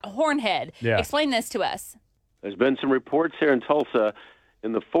hornhead. Yeah. Explain this to us. There's been some reports here in Tulsa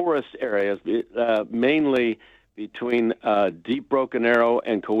in the forest areas, mainly between Deep Broken Arrow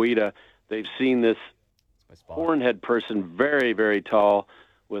and Coweta. They've seen this hornhead person, very, very tall,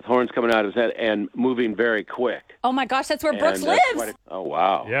 with horns coming out of his head and moving very quick. Oh, my gosh, that's where Brooks lives. Oh,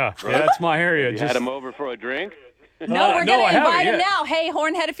 wow. Yeah, that's my area. You had him over for a drink? No, we're going to invite him now. Hey,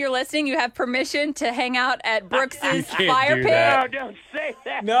 Hornhead, if you're listening, you have permission to hang out at Brooks's fire pit. No, don't say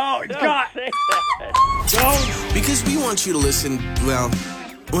that. No, don't say that. Don't. Because we want you to listen, well,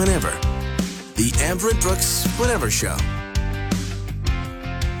 whenever. The Amber and Brooks Whatever Show.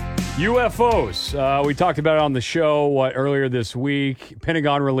 UFOs. We talked about it on the show earlier this week.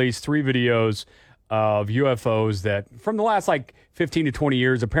 Pentagon released 3 videos of UFOs that from the last 15 to 20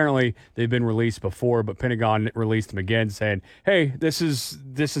 years, apparently they've been released before, but Pentagon released them again saying, hey, this is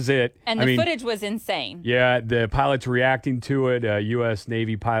it. And the footage was insane. Yeah, the pilots reacting to it, U.S.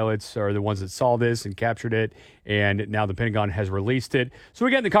 Navy pilots are the ones that saw this and captured it, and now the Pentagon has released it. So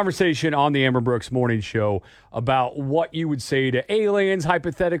we got in the conversation on the Amber Brooks Morning Show about what you would say to aliens,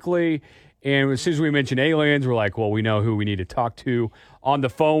 hypothetically. And as soon as we mentioned aliens, we're like, well, we know who we need to talk to. On the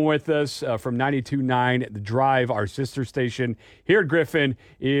phone with us from 92.9 The Drive, our sister station here at Griffin,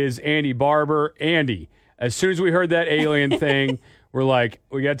 is Andy Barber. Andy, as soon as we heard that alien thing, we're like,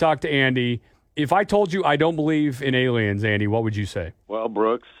 we got to talk to Andy. If I told you I don't believe in aliens, Andy, what would you say? Well,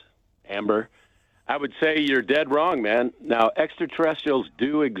 Brooks, Amber, I would say you're dead wrong, man. Now, extraterrestrials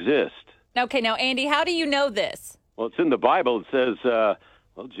do exist. Okay, now, Andy, how do you know this? Well, it's in the Bible. It says...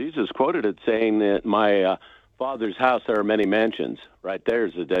 Well, Jesus quoted it saying that my Father's house there are many mansions. Right there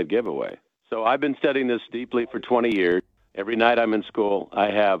is a dead giveaway. So I've been studying this deeply for 20 years. Every night I'm in school.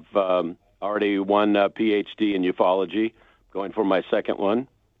 I have already one PhD in ufology, going for my second one,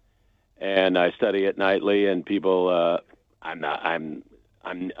 and I study it nightly. And people, I'm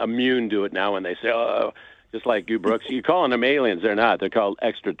immune to it now when they say, oh. Just like you, Brooks. You're calling them aliens. They're not. They're called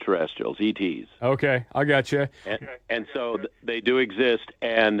extraterrestrials, ETs. Okay, I got you. And so they do exist.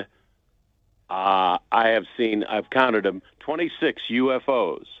 And I've counted them, 26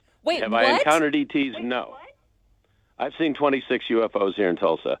 UFOs. Wait, Have what? I encountered ETs? No. What? I've seen 26 UFOs here in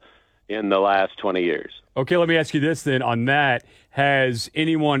Tulsa in the last 20 years. Okay, let me ask you this then. On that, has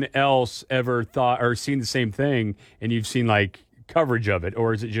anyone else ever thought or seen the same thing, and you've seen coverage of it,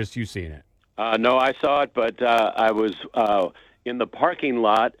 or is it just you seeing it? No, I saw it, but I was in the parking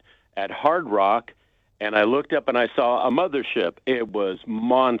lot at Hard Rock, and I looked up and I saw a mothership. It was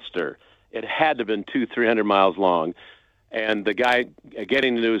monster. It had to have been 200-300 miles long. And the guy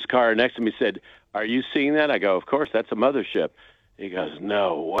getting into his car next to me said, "Are you seeing that?" I go, "Of course, that's a mothership." He goes,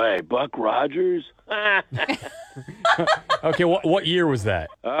 "No way, Buck Rogers." Okay, what year was that?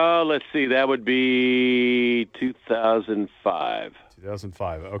 Oh, let's see. That would be 2005.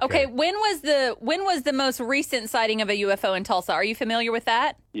 2005. Okay, when was the most recent sighting of a UFO in Tulsa? Are you familiar with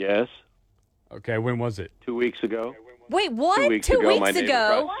that? Yes. Okay, when was it? 2 weeks ago. Wait, what? 2 weeks ago, my neighbor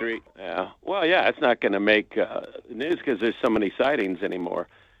across the street. Yeah. Well, yeah, it's not going to make news because there's so many sightings anymore.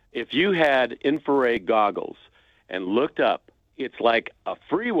 If you had infrared goggles and looked up, it's like a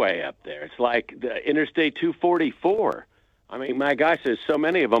freeway up there. It's like the Interstate 244. I mean, my gosh, there's so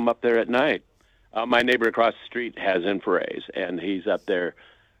many of them up there at night. My neighbor across the street has infrareds, and he's up there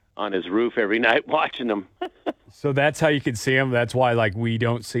on his roof every night watching them. So that's how you can see them? That's why, we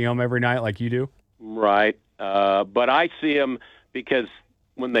don't see them every night like you do? Right. But I see them because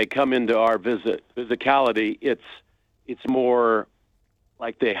when they come into our physicality, it's more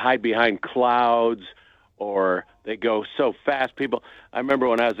like they hide behind clouds or they go so fast. I remember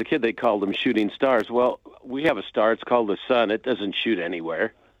when I was a kid, they called them shooting stars. Well, we have a star. It's called the sun. It doesn't shoot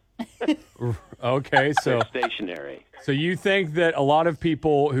anywhere. Okay, so they're stationary. So you think that a lot of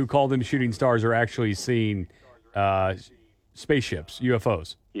people who call them shooting stars are actually seeing spaceships,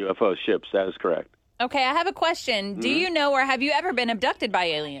 UFOs? UFO ships, that is correct. Okay, I have a question. Do you know or have you ever been abducted by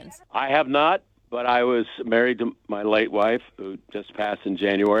aliens? I have not, but I was married to my late wife, who just passed in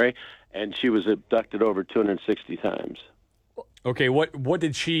January, and she was abducted over 260 times. Okay, what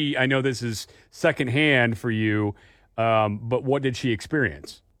did she, I know this is secondhand for you, but what did she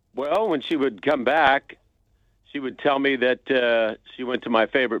experience? Well, when she would come back, she would tell me that she went to my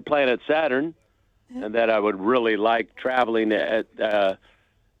favorite planet, Saturn, and that I would really like traveling at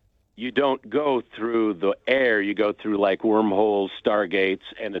you don't go through the air. You go through wormholes, stargates,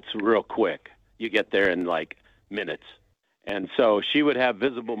 and it's real quick. You get there in minutes. And so she would have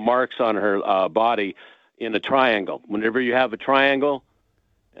visible marks on her body in a triangle. Whenever you have a triangle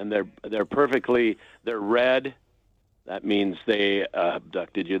and they're red, that means they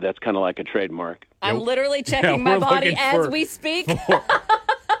abducted you. That's kind of like a trademark. I'm literally checking my body as we speak.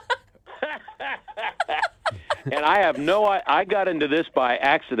 And I got into this by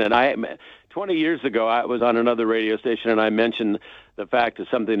accident. 20 years ago, I was on another radio station, and I mentioned the fact of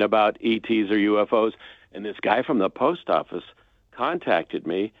something about ETs or UFOs, and this guy from the post office contacted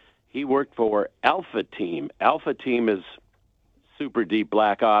me. He worked for Alpha Team. Alpha Team is super deep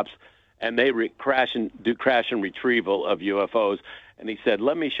black ops, and they do crash and retrieval of UFOs. And he said,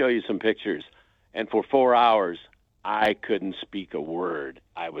 let me show you some pictures. And for 4 hours, I couldn't speak a word.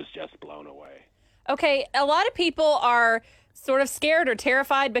 I was just blown away. Okay, a lot of people are sort of scared or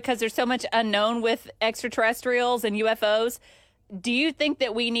terrified because there's so much unknown with extraterrestrials and UFOs. Do you think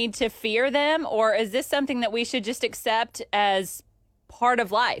that we need to fear them, or is this something that we should just accept as part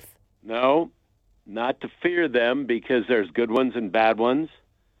of life? No, not to fear them, because there's good ones and bad ones.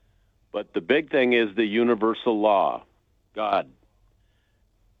 But the big thing is the universal law, God.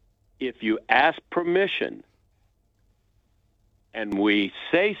 If you ask permission and we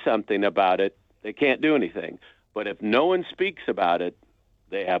say something about it, they can't do anything. But if no one speaks about it,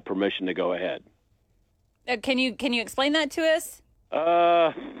 they have permission to go ahead. Can you explain that to us?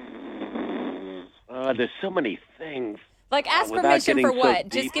 There's so many things. Like, ask permission for what?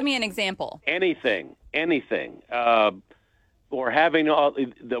 Just give me an example. Anything. Or having all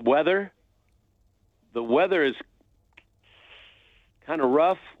the weather. The weather is kind of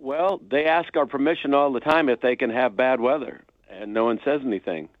rough. Well, they ask our permission all the time if they can have bad weather, and no one says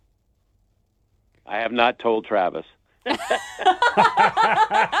anything. I have not told Travis.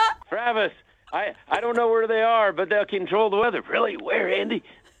 Travis, I don't know where they are, but they'll control the weather. Really? Where, Andy?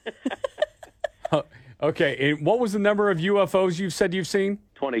 Okay, and what was the number of UFOs you've said you've seen?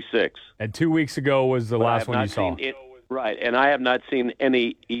 26. And 2 weeks ago was the last one you saw. Right, and I have not seen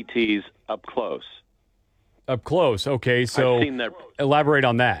any ETs up close. Up close, okay, so I've seen elaborate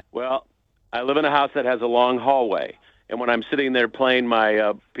on that. Well, I live in a house that has a long hallway, and when I'm sitting there playing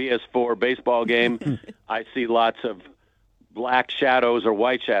my PS4 baseball game, I see lots of black shadows or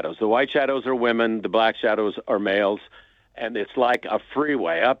white shadows. The white shadows are women, the black shadows are males, and it's like a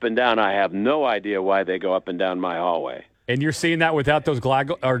freeway up and down. I have no idea why they go up and down my hallway. And you're seeing that without those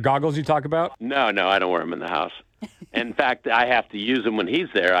goggles you talk about? No, I don't wear them in the house. In fact, I have to use them when he's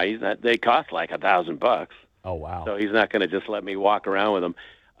there. They cost like $1,000. Oh, wow. So he's not going to just let me walk around with them.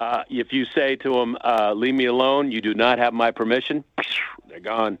 If you say to him, leave me alone, you do not have my permission, they're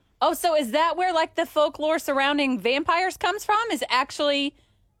gone. Oh, so is that where, like, the folklore surrounding vampires comes from? Is actually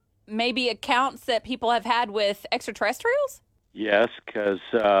maybe accounts that people have had with extraterrestrials? Yes, because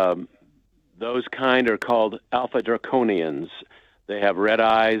those kind are called alpha draconians. They have red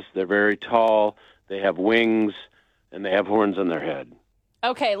eyes, they're very tall, they have wings, and they have horns on their head.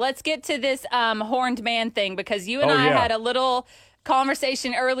 Okay, let's get to this horned man thing, because you and I had a little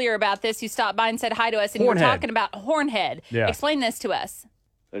conversation earlier about this. You stopped by and said hi to us, and you were talking about Hornhead. Yeah. Explain this to us.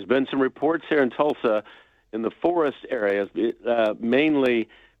 There's been some reports here in Tulsa in the forest areas, mainly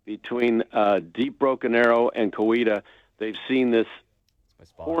between Deep Broken Arrow and Coweta. They've seen this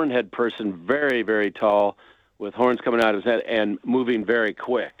hornhead person, very, very tall, with horns coming out of his head and moving very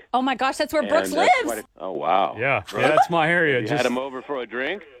quick. Oh, my gosh, that's where Brooks lives. Oh, wow. Yeah, that's my area. You had him over for a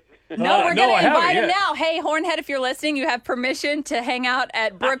drink? No, we're going to invite him now. Hey, Hornhead, if you're listening, you have permission to hang out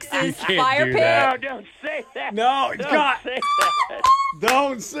at Brooks's fire pit. No, don't say that. No, God. Say that.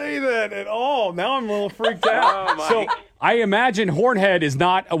 Don't say that at all. Now I'm a little freaked out. Oh, so I imagine Hornhead is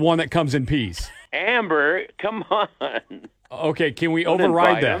not a one that comes in peace. Amber, come on. Okay, can we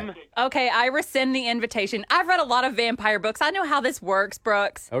override that? Okay, I rescind the invitation. I've read a lot of vampire books. I know how this works,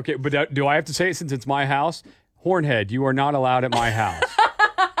 Brooks. Okay, but do I have to say it since it's my house? Hornhead, you are not allowed at my house.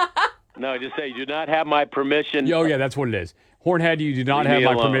 No, just say, you do not have my permission. Oh, yeah, that's what it is. Hornhead, you do not have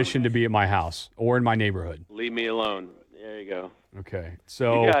my permission to be at my house or in my neighborhood. Leave me alone. There you go. Okay,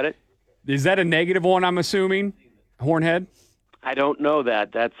 so you got it. Is that a negative one, I'm assuming, Hornhead? I don't know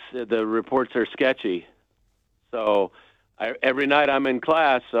that. That's the reports are sketchy. So every night I'm in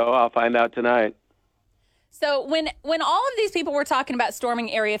class, so I'll find out tonight. So when all of these people were talking about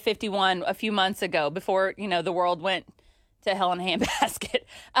storming Area 51 a few months ago, before the world went to hell in a handbasket,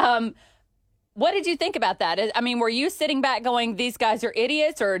 what did you think about that? I mean, were you sitting back going, these guys are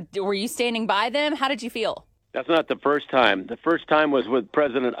idiots, or were you standing by them? How did you feel? That's not the first time. The first time was with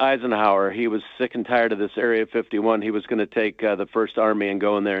President Eisenhower. He was sick and tired of this Area 51. He was going to take the First Army and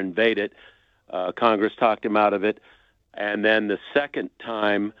go in there and invade it. Congress talked him out of it. And then the second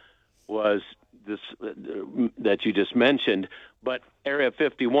time was this that you just mentioned. But Area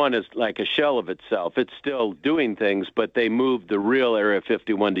 51 is like a shell of itself. It's still doing things, but they moved the real Area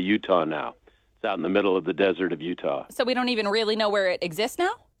 51 to Utah now. It's out in the middle of the desert of Utah. So we don't even really know where it exists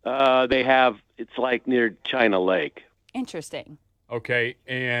now? It's like near China Lake. Interesting. Okay,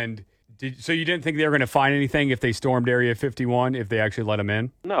 and So you didn't think they were going to find anything if they stormed Area 51, if they actually let them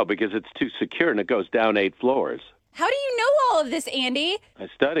in? No, because it's too secure and it goes down 8 floors. How do you know all of this, Andy? I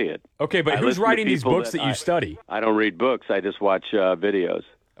study it. Okay, but I who's listen to writing these people books that you study? I don't read books. I just watch videos.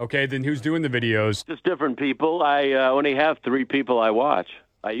 Okay, then who's doing the videos? Just different people. I only have 3 people I watch.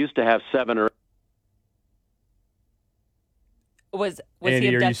 I used to have 7 or. Was Andy,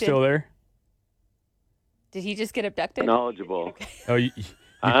 he abducted? are you still there? Did he just get abducted? Knowledgeable.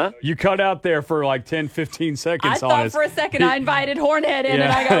 Oh, you cut out there for like 10, 15 seconds I on thought us. for a second I invited Hornhead in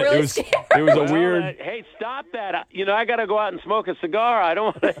and I got really scared. It was a weird. Hey, stop that. I got to go out and smoke a cigar. I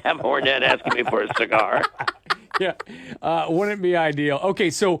don't want to have Hornet asking me for a cigar. Yeah, wouldn't it be ideal? Okay,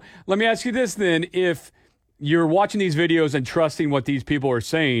 so let me ask you this then. If you're watching these videos and trusting what these people are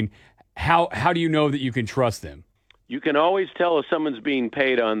saying, how do you know that you can trust them? You can always tell if someone's being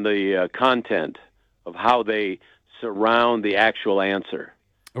paid on the content of how they surround the actual answer.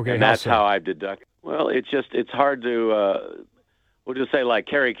 Okay, and that's how I've deducted. Well, it's hard to, we'll just say like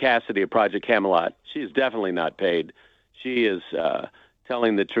Carrie Cassidy of Project Camelot. She's definitely not paid. She is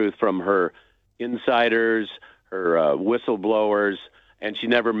telling the truth from her insiders, her whistleblowers, and she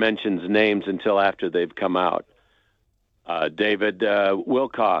never mentions names until after they've come out. David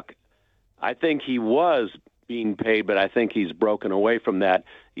Wilcock, I think he was being paid, but I think he's broken away from that.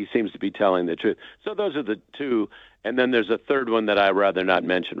 He seems to be telling the truth. So those are the 2, and then there's a third one that I'd rather not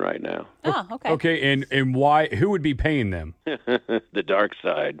mention right now. Oh, okay. Okay, and why? Who would be paying them? The dark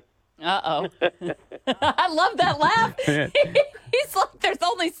side. Uh-oh. I love that laugh. He's like, there's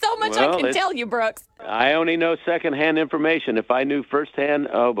only so much I can tell you, Brooks. I only know secondhand information. If I knew firsthand,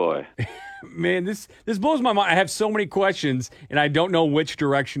 oh boy. Man, this blows my mind. I have so many questions, and I don't know which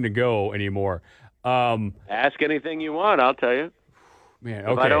direction to go anymore. Ask anything you want, I'll tell you. Man,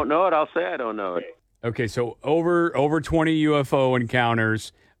 okay. If I don't know it, I'll say I don't know it. Okay, so over 20 UFO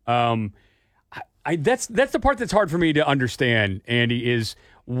encounters. That's the part that's hard for me to understand, Andy, is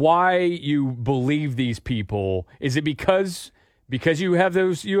why you believe these people. Is it because you have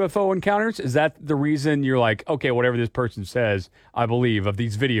those UFO encounters? Is that the reason you're like, okay, whatever this person says, I believe, of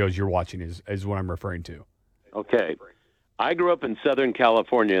these videos you're watching is what I'm referring to? Okay. I grew up in Southern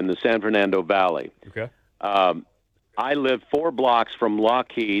California in the San Fernando Valley. Okay. I lived 4 blocks from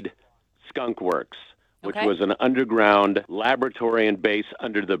Lockheed Skunk Works, which Okay. was an underground laboratory and base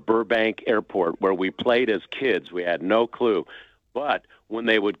under the Burbank Airport where we played as kids. We had no clue. But when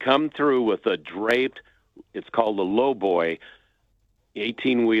they would come through with a draped, it's called a lowboy,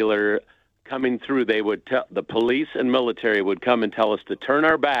 18-wheeler coming through, they would tell the police and military would come and tell us to turn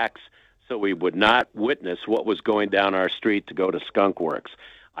our backs so we would not witness what was going down our street to go to Skunk Works.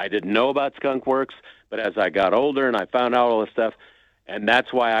 I didn't know about Skunk Works, but as I got older and I found out all this stuff, and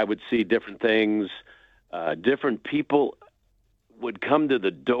that's why I would see different things. Different people would come to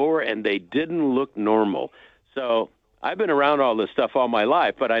the door, and they didn't look normal. So I've been around all this stuff all my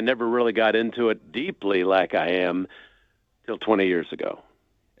life, but I never really got into it deeply like I am till 20 years ago.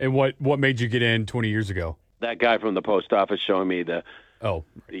 And what made you get in 20 years ago? That guy from the post office showing me the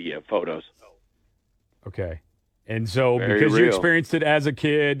photos. Okay. And so Very because you real. experienced it as a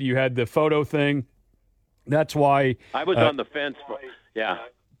kid, you had the photo thing. That's why I was on the fence for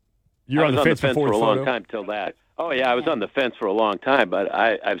you're on the fence for before a the long photo? time till that. Oh yeah, I was on the fence for a long time, but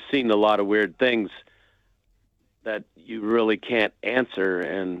I've seen a lot of weird things that you really can't answer,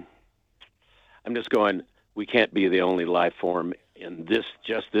 and I'm just going, we can't be the only life form in this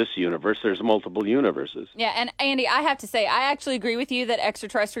universe. There's multiple universes. Yeah, and Andy, I have to say, I actually agree with you that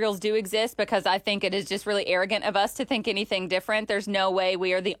extraterrestrials do exist because I think it is just really arrogant of us to think anything different. There's no way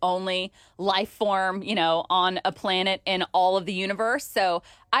we are the only life form, on a planet in all of the universe. So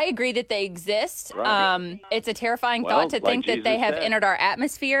I agree that they exist. Right. It's a terrifying Well, thought to like think that they Jesus have said. entered our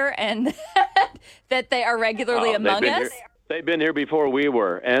atmosphere and that they are regularly among us. They've been here before we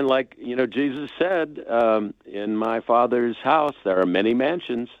were. And like, Jesus said, in my Father's house, there are many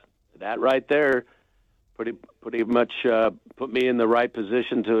mansions. That right there pretty much put me in the right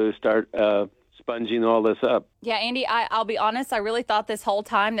position to start sponging all this up. Yeah, Andy, I'll be honest. I really thought this whole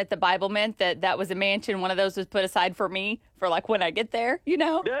time that the Bible meant that was a mansion. One of those was put aside for me for like when I get there,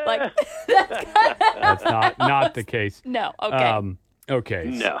 Like That's not the case. No, okay. Okay.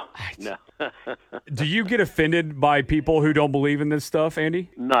 No. Do you get offended by people who don't believe in this stuff,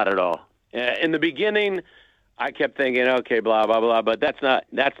 Andy? Not at all. In the beginning, I kept thinking, okay, blah, blah, blah, but that's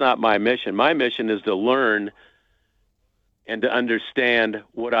not my mission. My mission is to learn and to understand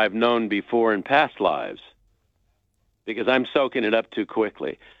what I've known before in past lives, because I'm soaking it up too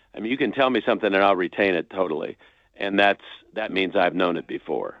quickly. I mean, you can tell me something and I'll retain it totally, and that means I've known it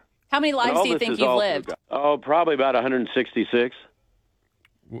before. How many lives do you think you've lived? Oh, probably about 166.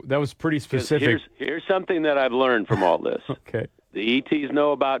 That was pretty 'Cause specific. Here's something that I've learned from all this. Okay. The ETs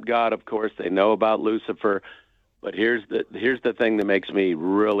know about God, of course. They know about Lucifer. But here's the thing that makes me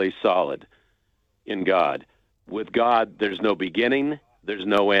really solid in God. With God, there's no beginning, there's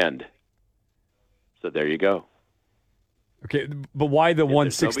no end. So there you go. Okay, but why the If there's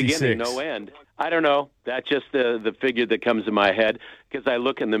 166? No beginning, no end. I don't know. That's just the figure that comes to my head because I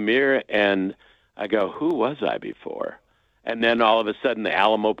look in the mirror and I go, who was I before? And then all of a sudden the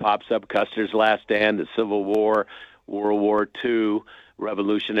Alamo pops up, Custer's Last Stand, the Civil War, World War II,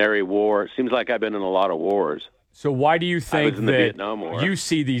 Revolutionary War. Seems like I've been in a lot of wars. So why do you think in the that Vietnam War. you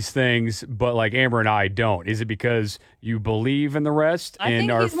see these things, but like Amber and I don't? Is it because you believe in the rest I and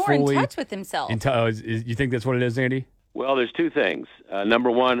think are he's more fully in touch with himself. you think that's what it is, Andy? Well, there's two things. Number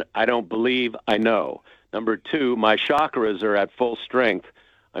one, I don't believe, I know. Number two, my chakras are at full strength.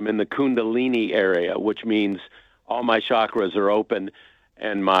 I'm in the Kundalini area, which means all my chakras are open,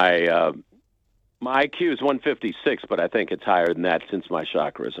 and my IQ is 156, but I think it's higher than that since my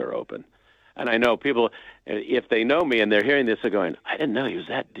chakras are open. And I know people, if they know me and they're hearing this, they're going, I didn't know he was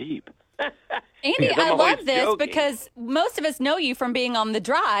that deep. Andy, I'm I always love this joking. because most of us know you from being on The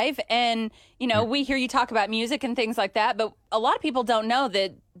Drive, and we hear you talk about music and things like that, but a lot of people don't know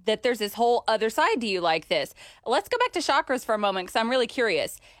that there's this whole other side to you like this. Let's go back to chakras for a moment because I'm really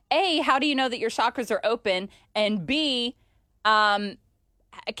curious. A, how do you know that your chakras are open? And B,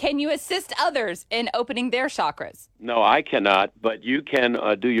 can you assist others in opening their chakras? No, I cannot, but you can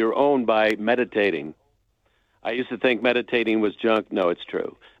do your own by meditating. I used to think meditating was junk. No, it's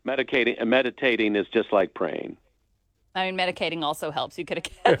true. Meditating is just like praying. I mean, medicating also helps. You could have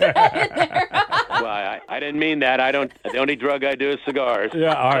kept that in there. Well, I didn't mean that. The only drug I do is cigars.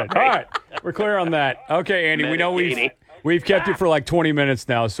 Yeah, all right. We're clear on that. Okay, Andy, we know we've kept you for like 20 minutes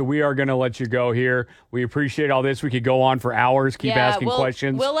now, so we are going to let you go here. We appreciate all this. We could go on for hours, keep asking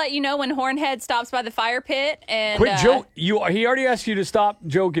questions. We'll let you know when Hornhead stops by the fire pit. And Quit joke. He already asked you to stop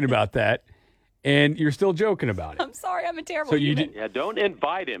joking about that, and you're still joking about it. I'm sorry, I'm a terrible So human. Yeah, don't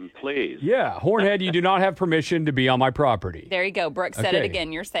invite him, please. Yeah, Hornhead, you do not have permission to be on my property. There you go. Brooke said it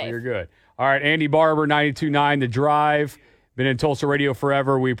again. You're safe. You're good. All right, Andy Barber, 92.9 The Drive. Been in Tulsa Radio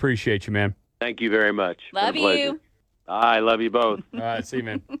forever. We appreciate you, man. Thank you very much. Love Been a pleasure. you. I love you both. All right, see you,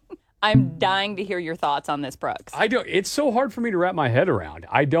 man. I'm dying to hear your thoughts on this, Brooks. It's so hard for me to wrap my head around.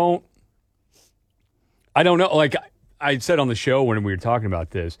 I don't know. Like I said on the show when we were talking about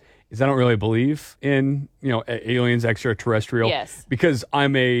this, is I don't really believe in, aliens, extraterrestrial. Yes. Because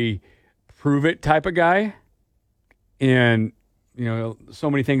I'm a prove it type of guy. And,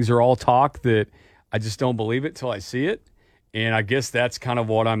 so many things are all talk that I just don't believe it till I see it. And I guess that's kind of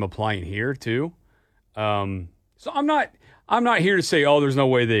what I'm applying here too. So I'm not here to say, there's no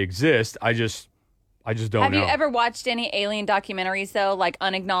way they exist. I just don't know. Have you ever watched any alien documentaries, though, like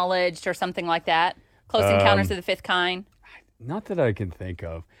Unacknowledged or something like that? Close Encounters of the Fifth Kind? Not that I can think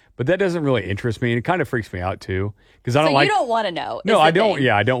of. But that doesn't really interest me, and it kind of freaks me out, too. Because I don't you don't want to know. No, I don't. Thing.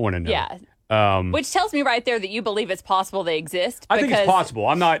 Yeah, I don't want to know. Yeah. Which tells me right there that you believe it's possible they exist. I think it's possible.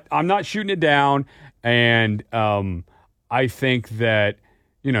 I'm not shooting it down, and I think that,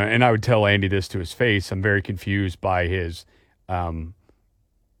 and I would tell Andy this to his face, I'm very confused by his,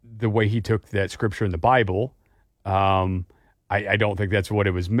 the way he took that scripture in the Bible. I don't think that's what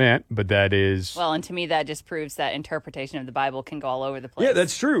it was meant, but that is... Well, and to me, that just proves that interpretation of the Bible can go all over the place. Yeah,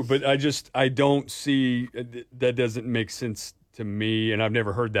 that's true, but I don't see... That doesn't make sense to me, and I've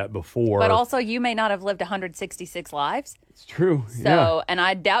never heard that before. But also, you may not have lived 166 lives. It's true, And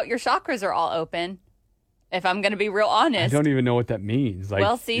I doubt your chakras are all open, if I'm going to be real honest. I don't even know what that means.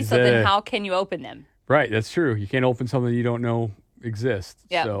 Then how can you open them? Right, that's true. You can't open something you don't know exists.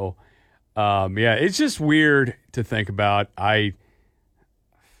 Yeah. So... it's just weird to think about. I'm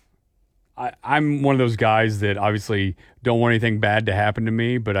one of those guys that obviously don't want anything bad to happen to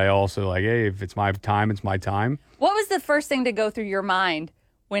me, but I also hey, if it's my time, it's my time. What was the first thing to go through your mind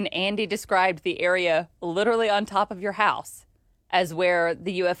when Andy described the area literally on top of your house as where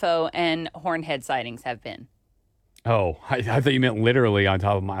the UFO and Hornhead sightings have been? Oh, I thought you meant literally on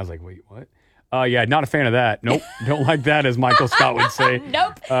top of my... I was like, wait, what? Yeah, not a fan of that. Nope, don't like that, as Michael Scott would say.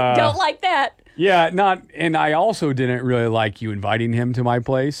 Nope, don't like that. Yeah, and I also didn't really like you inviting him to my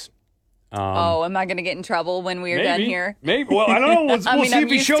place. Am I going to get in trouble when we're done here? Maybe. Well, I don't know. We'll see if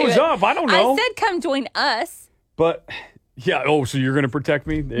he shows up. I don't know. I said come join us. But, yeah, so you're going to protect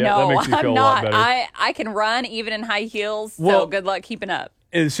me? Yeah, no, that makes me feel I'm a not. lot better. I can run even in high heels, Well, so good luck keeping up.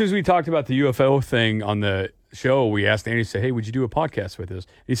 As soon as we talked about the UFO thing on the show, we asked Andy, say, hey, would you do a podcast with us?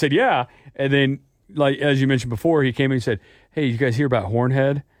 He said, yeah. And then, as you mentioned before, he came in and said, hey, you guys hear about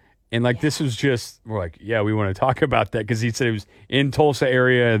Hornhead? And like this was just, we're like, yeah, we want to talk about that because he said it was in Tulsa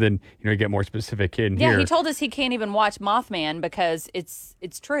area. Then you get more specific in here. Yeah, he told us he can't even watch Mothman because it's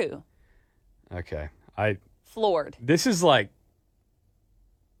true. Okay, Floored. This is like,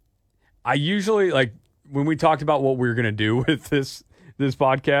 I usually like when we talked about what we were gonna do with this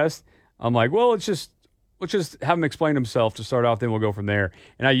podcast. I'm like, well, let's just have him explain himself to start off, then we'll go from there.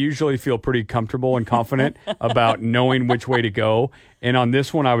 And I usually feel pretty comfortable and confident about knowing which way to go. And on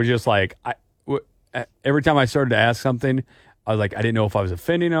this one, I was just like, every time I started to ask something, I was like, I didn't know if I was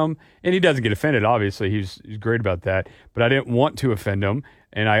offending him. And he doesn't get offended, obviously. He's great about that. But I didn't want to offend him.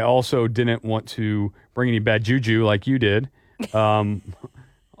 And I also didn't want to bring any bad juju like you did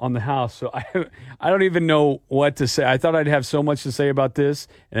on the house. So I don't even know what to say. I thought I'd have so much to say about this,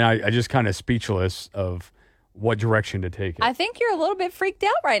 and I just kind of speechless of what direction to take it. I think you're a little bit freaked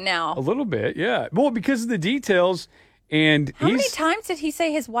out right now. A little bit, yeah. Well, because of the details. And how many times did he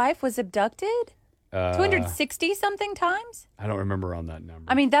say his wife was abducted? 260 something times? I don't remember on that number.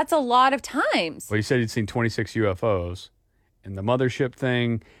 I mean, that's a lot of times. Well, he said he'd seen 26 UFOs. And the mothership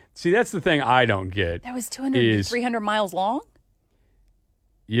thing. See, that's the thing I don't get. That was 200 300 miles long?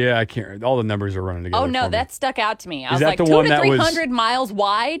 Yeah, I can't. All the numbers are running together. Oh, no, that stuck out to me. I was that like, the 200 one to 300 miles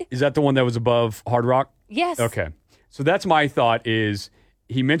wide? Is that the one that was above Hard Rock? Yes. Okay. So that's my thought is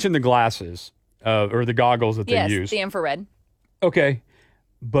he mentioned the glasses or the goggles that they use. Yes, the infrared. Okay.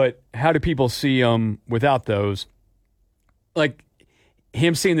 But how do people see them without those? Like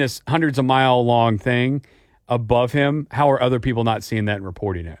him seeing this hundreds of mile long thing above him, how are other people not seeing that and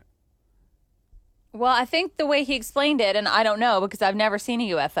reporting it? Well, I think the way he explained it, and I don't know because I've never seen a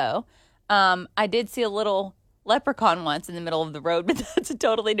UFO. I did see a little leprechaun once in the middle of the road, but that's a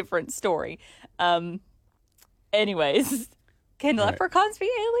totally different story. Anyways, can leprechauns be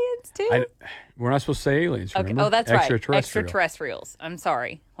aliens too? We're not supposed to say aliens, remember? Okay. Oh, that's right. Extraterrestrial. Extraterrestrials. I'm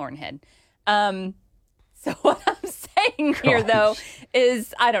sorry, Hornhead. So what I'm saying here, though,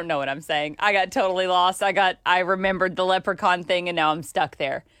 is I don't know what I'm saying. I got totally lost. I remembered the leprechaun thing, and now I'm stuck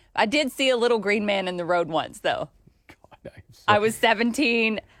there. I did see a little green man in the road once, though. God, I was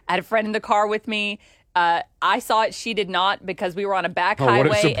 17. I had a friend in the car with me. I saw it. She did not because we were on a back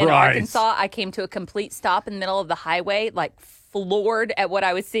highway in Arkansas. I came to a complete stop in the middle of the highway, like floored at what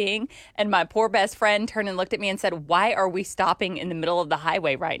I was seeing. And my poor best friend turned and looked at me and said, "Why are we stopping in the middle of the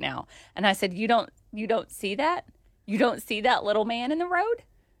highway right now?" And I said, You don't see that? You don't see that little man in the road?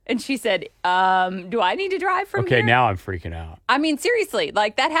 And she said, do I need to drive from here? Okay, now I'm freaking out. I mean, seriously,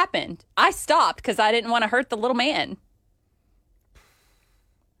 like that happened. I stopped because I didn't want to hurt the little man.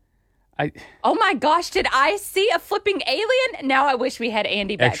 Oh my gosh, did I see a flipping alien? Now I wish we had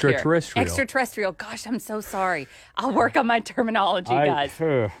Andy back here. Extraterrestrial. Gosh, I'm so sorry. I'll work on my terminology, guys.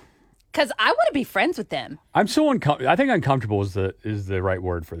 Because I want to be friends with them. I'm so uncomfortable. I think uncomfortable is the right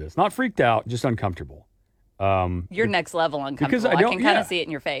word for this. Not freaked out, just uncomfortable. You're next level uncomfortable. I can kind of see it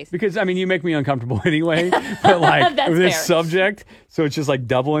in your face. Because, I mean, you make me uncomfortable anyway. But, like, with this subject, so it's just, like,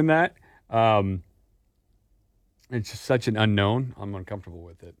 doubling that. It's just such an unknown. I'm uncomfortable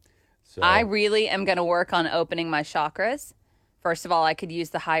with it. So I really am going to work on opening my chakras. First of all, I could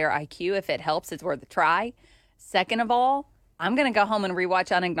use the higher IQ. If it helps, it's worth a try. Second of all, I'm going to go home and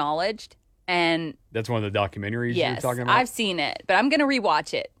rewatch Unacknowledged. And that's one of the documentaries you're talking about? I've seen it, but I'm going to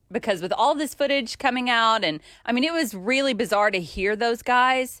rewatch it. Because with all this footage coming out, and I mean, it was really bizarre to hear those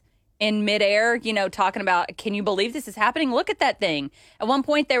guys in midair, talking about, can you believe this is happening? Look at that thing. At one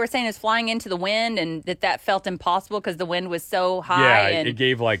point, they were saying it's flying into the wind and that felt impossible because the wind was so high. Yeah, and it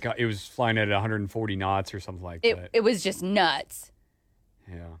gave it was flying at 140 knots or something like that. It was just nuts.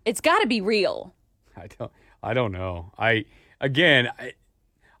 Yeah. It's got to be real. I don't know. I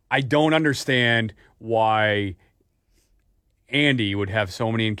don't understand why Andy would have so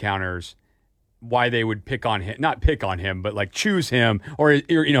many encounters, why they would not pick on him, but like choose him or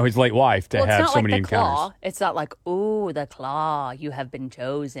his late wife to have so many encounters. Claw. It's not like, ooh, the claw, you have been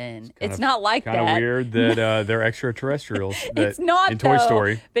chosen. It's not like that. Kind of weird that they're extraterrestrials. It's not in Toy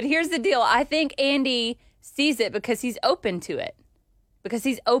Story. But here's the deal. I think Andy sees it because he's open to it, because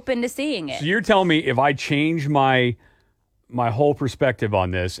he's open to seeing it. So you're telling me if I change my whole perspective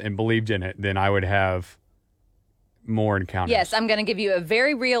on this and believed in it, then I would have more encounters. Yes, I'm going to give you a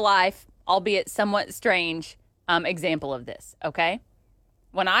very real life, albeit somewhat strange example of this, okay?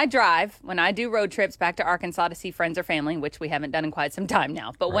 When I do road trips back to Arkansas to see friends or family, which we haven't done in quite some time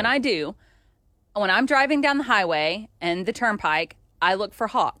now, but when I'm driving down the highway and the turnpike, I look for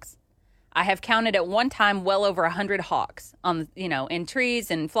hawks. I have counted at one time well over 100 hawks on, in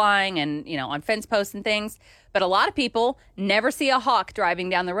trees and flying and, on fence posts and things. But a lot of people never see a hawk driving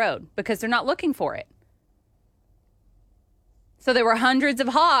down the road because they're not looking for it. So there were hundreds of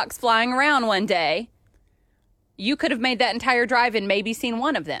hawks flying around one day. You could have made that entire drive and maybe seen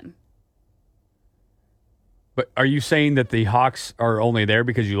one of them. But are you saying that the hawks are only there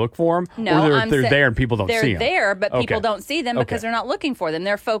because you look for them? No, or they're there and people don't see them? They're there, but people Okay. don't see them because Okay. they're not looking for them.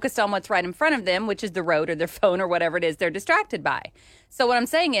 They're focused on what's right in front of them, which is the road or their phone or whatever it is they're distracted by. So what I'm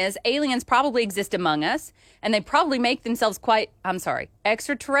saying is aliens probably exist among us, and they probably make themselves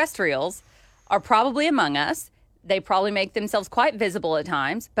extraterrestrials are probably among us. They probably make themselves quite visible at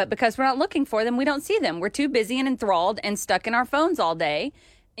times, but because we're not looking for them, we don't see them. We're too busy and enthralled and stuck in our phones all day.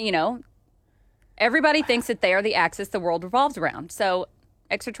 You know, everybody thinks that they are the axis the world revolves around. So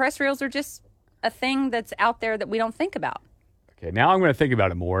extraterrestrials are just a thing that's out there that we don't think about. Okay, now I'm going to think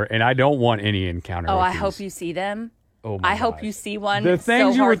about it more, and I don't want any encounter Oh, with I these. hope you see them. Oh my I hope gosh. you see one. The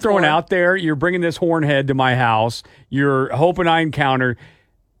things you were throwing hardcore. out there, you're bringing this hornhead to my house. You're hoping I encounter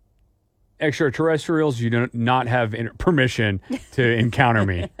extraterrestrials. You do not have permission to encounter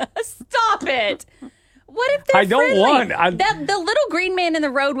me. Stop it. What if they're I don't friendly? want- The little green man in the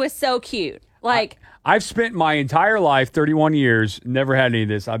road was so cute. Like, I've spent my entire life, 31 years, never had any of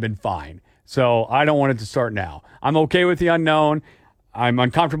this. I've been fine. So I don't want it to start now. I'm okay with the unknown. I'm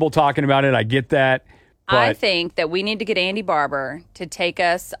uncomfortable talking about it. I get that. But I think that we need to get Andy Barber to take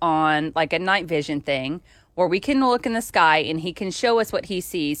us on like a night vision thing where we can look in the sky and he can show us what he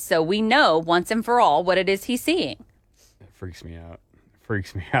sees so we know once and for all what it is he's seeing. it freaks me out. It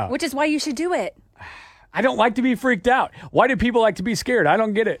freaks me out. Which is why you should do it. I don't like to be freaked out. Why do people like to be scared? I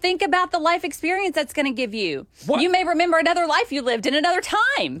don't get it. Think about the life experience that's going to give you. What? You may remember another life you lived in another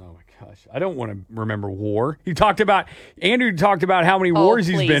time. Oh my gosh. I don't want to remember war. Andrew talked about how many Oh, wars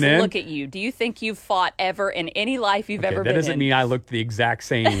he's please, been in. look at you. Do you think you've fought ever in any life you've ever That been doesn't in? mean I look the exact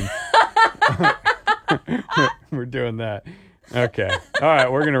same. We're doing that. Okay. All right.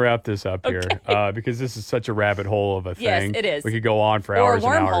 We're going to wrap this up here because this is such a rabbit hole of a Yes, thing. it is. We could go on for or a hours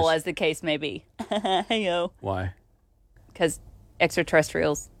and wormhole, hours. as the case may be. Hey-yo. Why? Because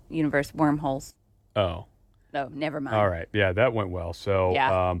extraterrestrials, universe, wormholes. Oh. No, never mind. All right. Yeah, that went well. So,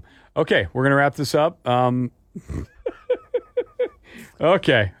 Yeah. Okay. We're going to wrap this up.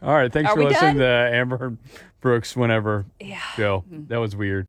 Okay. All right. Thanks Are for we listening done? to Amber Brooks Whenever Yeah. show. That was weird.